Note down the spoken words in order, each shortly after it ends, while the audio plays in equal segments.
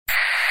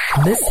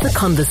Miss the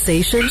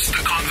conversation?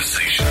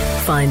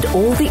 Find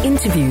all the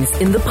interviews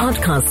in the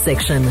podcast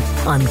section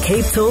on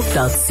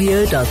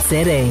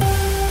capetalk.co.za.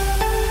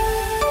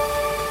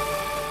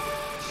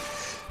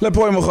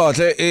 Lepoi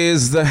Mokhatle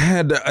is the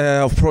head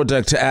of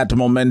product at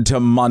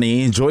Momentum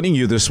Money, joining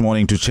you this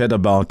morning to chat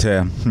about,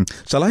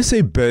 shall I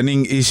say,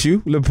 burning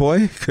issue.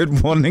 Lepoi,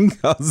 good morning.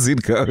 How's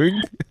it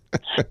going?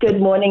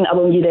 Good morning,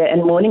 Abongile,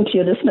 and morning to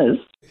your listeners.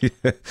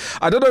 Yeah.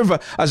 I don't know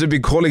if I should be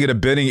calling it a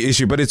burning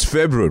issue, but it's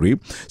February,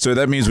 so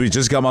that means we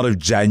just come out of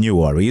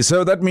January.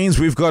 So that means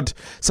we've got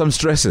some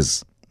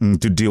stresses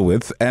to deal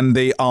with, and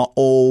they are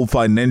all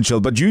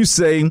financial. But you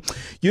saying,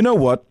 you know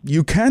what,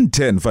 you can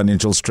turn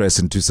financial stress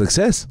into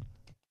success.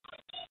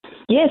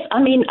 Yes,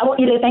 I mean,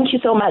 thank you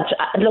so much.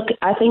 Look,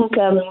 I think,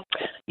 I'm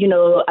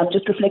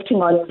just reflecting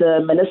on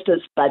the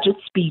minister's budget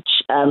speech,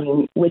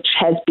 which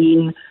has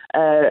been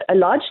a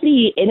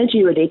largely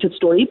energy-related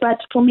story. But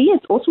for me,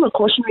 it's also a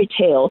cautionary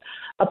tale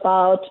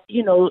about,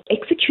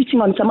 executing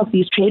on some of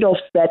these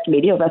trade-offs that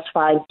many of us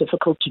find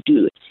difficult to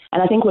do.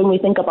 And I think when we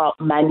think about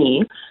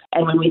money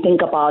and when we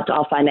think about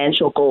our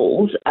financial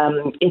goals,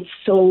 it's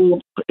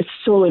so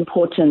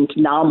important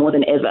now more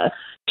than ever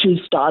to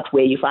start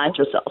where you find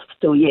yourself.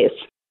 So, yes.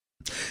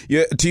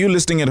 Yeah, to you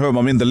listening at home,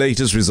 the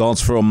latest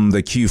results from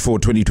the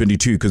Q4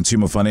 2022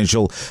 Consumer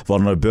Financial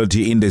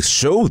Vulnerability Index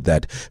showed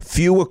that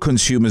fewer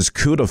consumers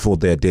could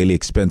afford their daily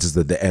expenses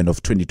at the end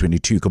of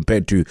 2022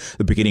 compared to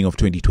the beginning of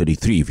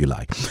 2023, if you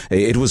like.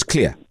 It was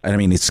clear.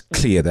 It's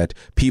clear that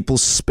people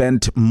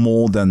spent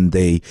more than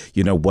they,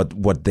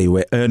 what they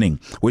were earning,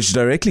 which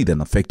directly then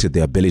affected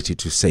their ability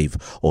to save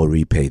or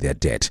repay their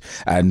debt.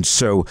 And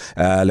so,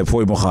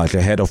 Lepoi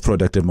Mokhatle, head of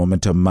product at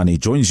Momentum Money,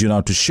 joins you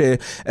now to share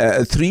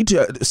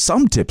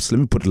some tips, let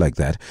me put it like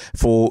that,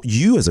 for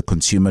you as a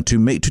consumer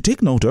to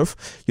take note of,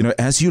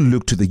 as you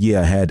look to the year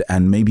ahead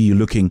and maybe you're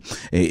looking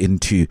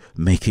into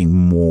making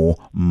more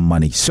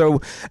money. So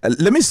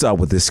let me start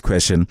with this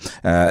question,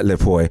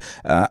 Lepoi.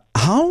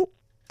 How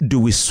do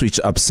we switch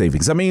up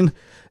savings?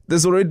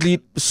 There's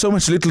already so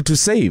much little to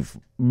save,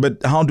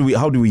 but how do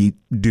we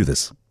do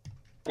this?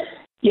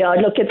 Yeah,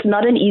 look, it's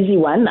not an easy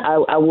one,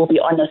 I will be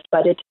honest,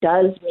 but it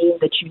does mean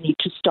that you need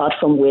to start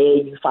from where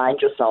you find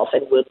yourself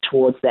and work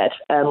towards that.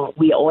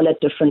 We are all at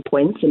different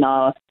points in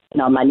our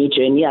money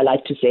journey, I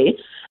like to say.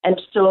 And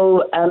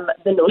so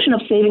the notion of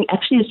saving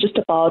actually is just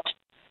about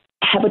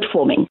habit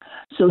forming.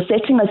 So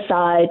setting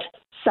aside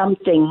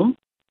something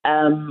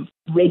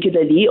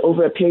regularly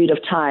over a period of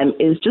time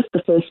is just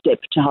the first step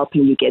to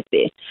helping you get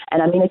there.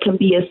 And it can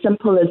be as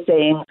simple as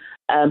saying,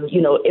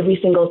 every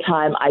single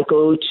time I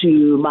go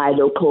to my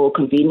local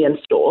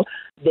convenience store,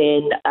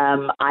 then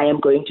I am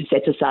going to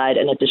set aside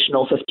an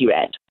additional 50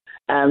 Rand.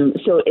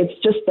 So it's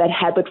just that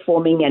habit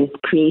forming and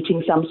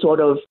creating some sort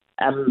of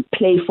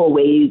playful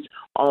ways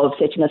of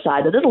setting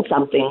aside a little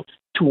something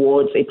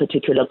towards a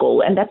particular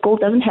goal. And that goal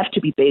doesn't have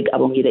to be big,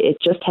 Abongile. It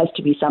just has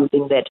to be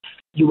something that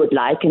you would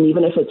like. And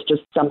even if it's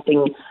just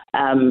something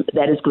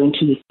that is going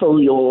to fill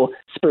your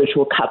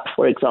spiritual cup,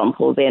 for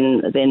example,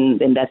 then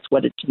that's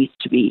what it needs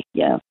to be.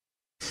 Yeah.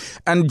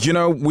 And,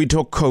 we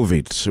talk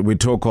COVID, we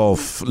talk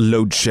of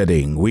load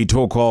shedding, we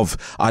talk of,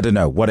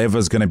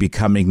 whatever's going to be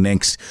coming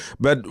next.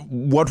 But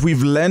what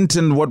we've learned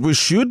and what we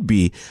should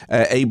be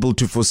able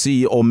to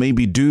foresee or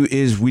maybe do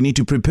is we need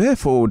to prepare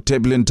for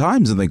turbulent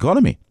times in the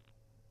economy.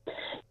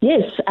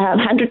 Yes,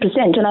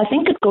 100%. And I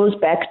think it goes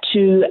back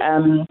to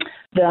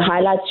the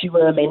highlights you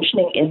were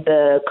mentioning in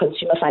the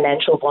Consumer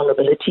Financial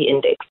Vulnerability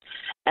Index,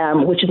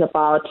 which is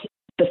about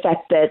the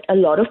fact that a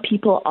lot of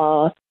people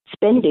are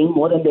spending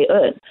more than they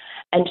earn.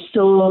 And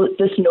so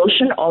this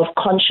notion of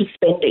conscious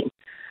spending,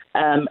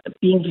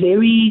 being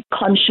very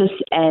conscious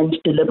and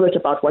deliberate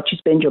about what you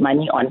spend your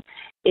money on,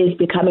 is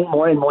becoming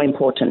more and more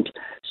important.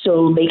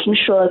 So making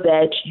sure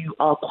that you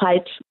are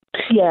quite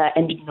clear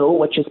and you know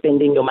what you're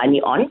spending your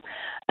money on,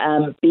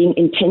 being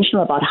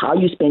intentional about how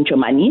you spend your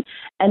money,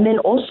 and then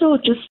also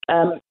just,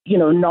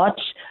 not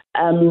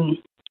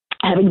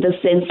having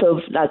this sense of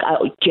I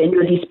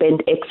generally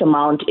spend X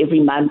amount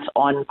every month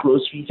on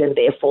groceries and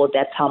therefore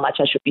that's how much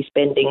I should be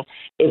spending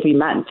every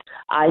month.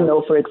 I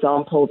know, for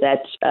example,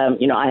 that,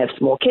 I have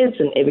small kids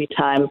and every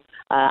time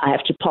I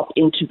have to pop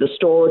into the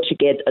store to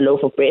get a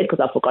loaf of bread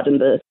because I've forgotten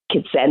the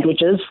kids'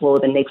 sandwiches for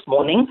the next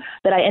morning,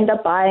 that I end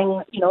up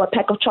buying, a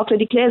pack of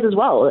chocolate eclairs as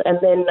well. And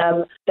then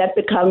that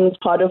becomes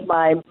part of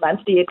my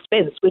monthly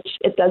expense, which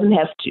it doesn't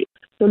have to.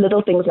 So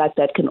little things like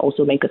that can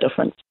also make a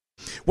difference.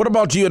 What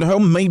about you at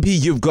home? Maybe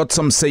you've got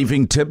some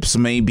saving tips.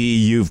 Maybe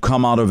you've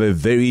come out of a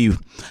very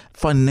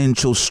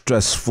financial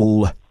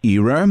stressful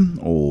era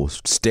or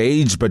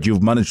stage, but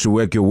you've managed to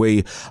work your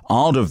way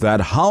out of that.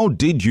 How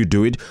did you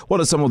do it? What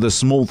are some of the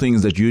small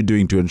things that you're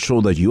doing to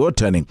ensure that you're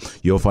turning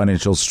your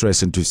financial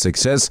stress into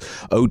success?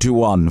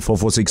 021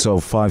 4460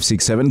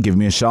 567. Give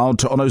me a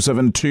shout on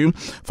 072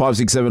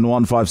 567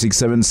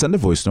 1567. Send a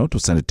voice note or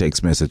send a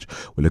text message.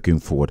 We're looking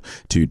forward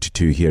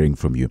to hearing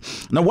from you.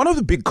 Now, one of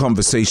the big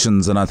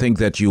conversations, and I think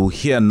that you'll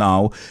hear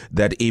now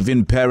that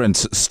even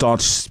parents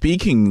start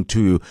speaking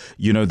to,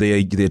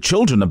 their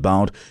children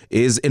about,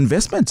 is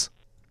investments.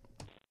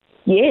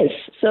 Yes.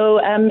 So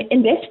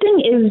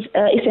investing is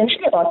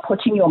essentially about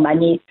putting your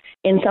money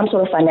in some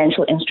sort of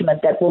financial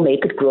instrument that will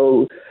make it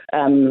grow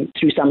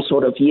through some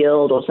sort of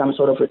yield or some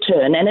sort of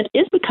return. And it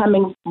is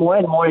becoming more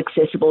and more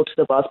accessible to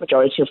the vast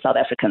majority of South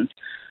Africans.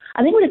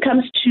 I think when it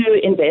comes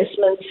to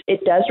investments, it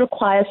does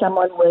require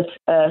someone with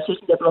a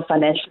certain level of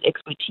financial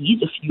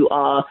expertise if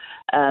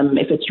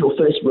it's your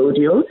first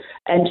rodeo.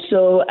 And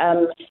so,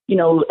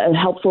 a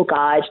helpful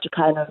guide to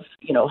kind of,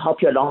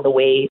 help you along the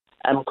way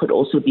could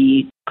also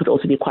be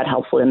quite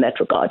helpful in that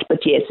regard.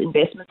 But yes,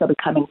 investments are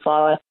becoming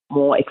far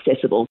more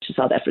accessible to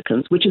South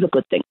Africans, which is a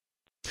good thing.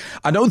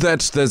 I know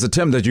that there's a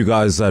term that you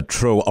guys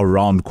throw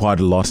around quite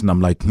a lot, and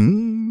I'm like,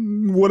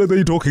 what are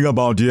they talking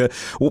about here?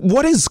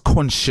 What is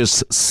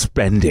conscious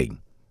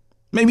spending?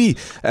 Maybe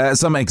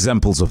some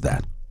examples of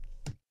that.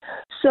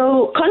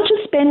 So conscious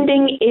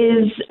spending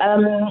is,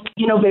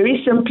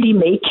 very simply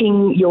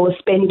making your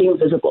spending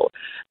visible.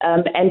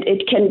 And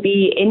it can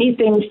be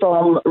anything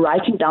from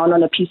writing down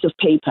on a piece of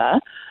paper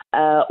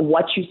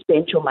what you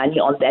spent your money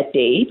on that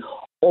day,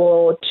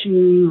 or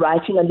to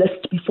writing a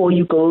list before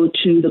you go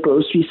to the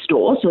grocery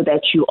store so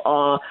that you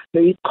are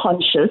very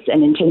conscious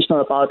and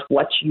intentional about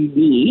what you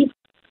need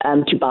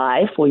to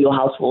buy for your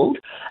household.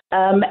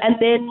 And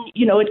then,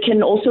 it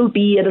can also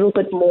be a little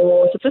bit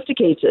more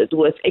sophisticated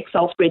with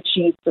Excel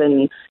spreadsheets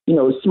and,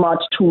 smart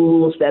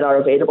tools that are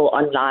available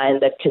online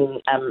that can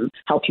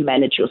help you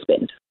manage your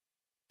spend.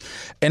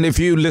 And if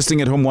you're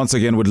listening at home, once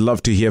again, would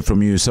love to hear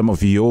from you some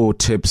of your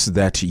tips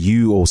that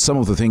you, or some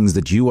of the things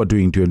that you are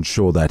doing to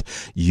ensure that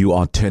you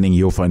are turning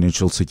your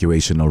financial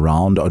situation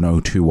around on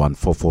 021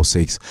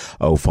 446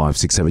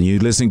 0567.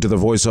 You're listening to the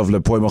voice of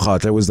Lepoi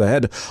Mokgatle, who is the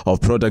head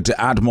of product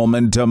at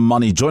Momentum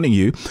Money, joining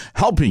you,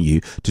 helping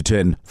you to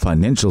turn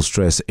financial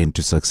stress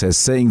into success,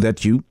 saying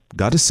that you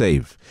got to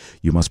save.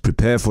 You must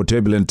prepare for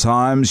turbulent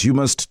times. You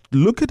must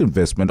look at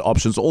investment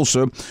options.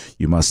 Also,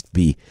 you must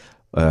be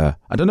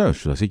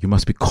you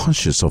must be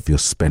conscious of your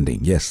spending.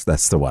 Yes,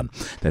 that's the one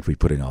that we're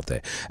putting out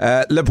there.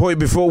 Lepoi,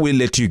 before we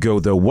let you go,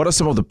 though, what are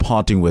some of the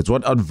parting words?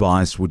 What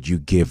advice would you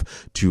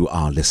give to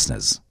our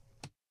listeners?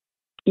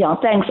 Yeah,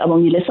 thanks,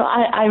 Amongile. So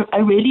I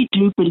really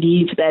do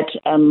believe that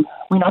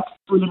we're not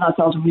fooling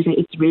ourselves when we say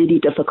it's really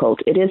difficult.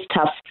 It is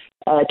tough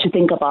to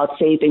think about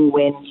saving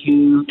when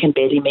you can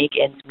barely make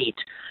ends meet.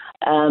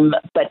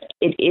 But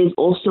it is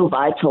also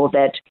vital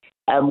that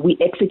we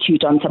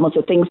execute on some of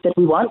the things that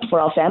we want for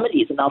our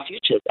families and our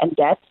futures. And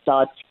that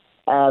starts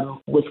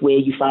with where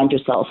you find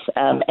yourself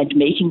and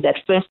making that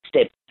first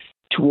step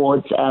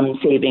towards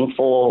saving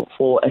for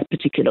a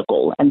particular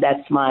goal. And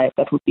that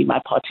would be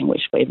my parting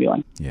wish for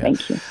everyone. Yeah.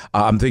 Thank you.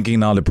 I'm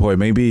thinking now, Lepoi,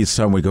 maybe it's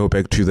time we go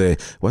back to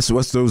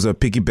what's those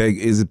piggy bank?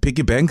 Is it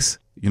piggy banks?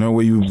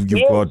 Where you've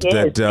got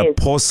that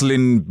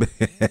porcelain.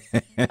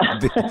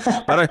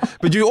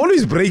 But you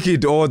always break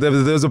it. Or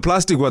there's a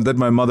plastic one that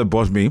my mother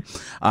bought me.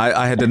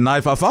 I had a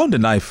knife. I found a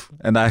knife,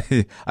 and I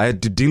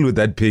had to deal with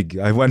that pig.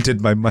 I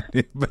wanted my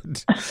money,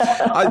 but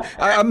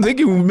I'm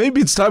thinking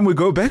maybe it's time we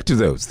go back to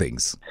those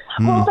things.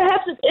 Well,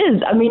 perhaps it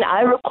is. I mean,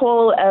 I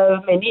recall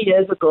many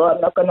years ago. I'm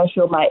not going to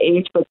show my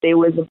age, but there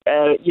was,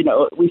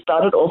 we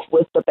started off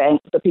with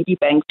the piggy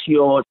bank to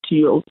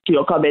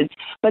your comments,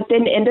 but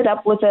then ended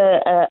up with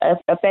a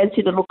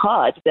fancy little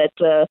card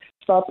that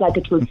felt like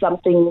it was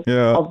something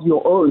of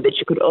your own that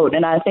you could own.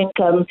 And I think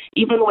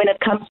even when it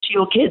comes to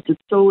your kids,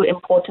 it's so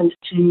important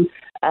to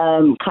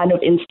kind of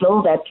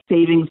instill that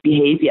savings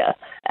behavior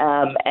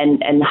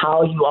and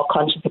how you are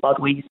conscious about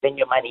where you spend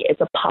your money.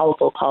 It's a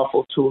powerful,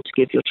 powerful tool to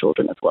give your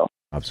children as well.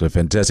 Absolutely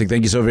fantastic.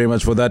 Thank you so very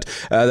much for that.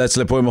 That's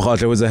Lepoi Mokgatle,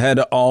 who is the head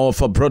of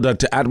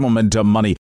product at Momentum Money.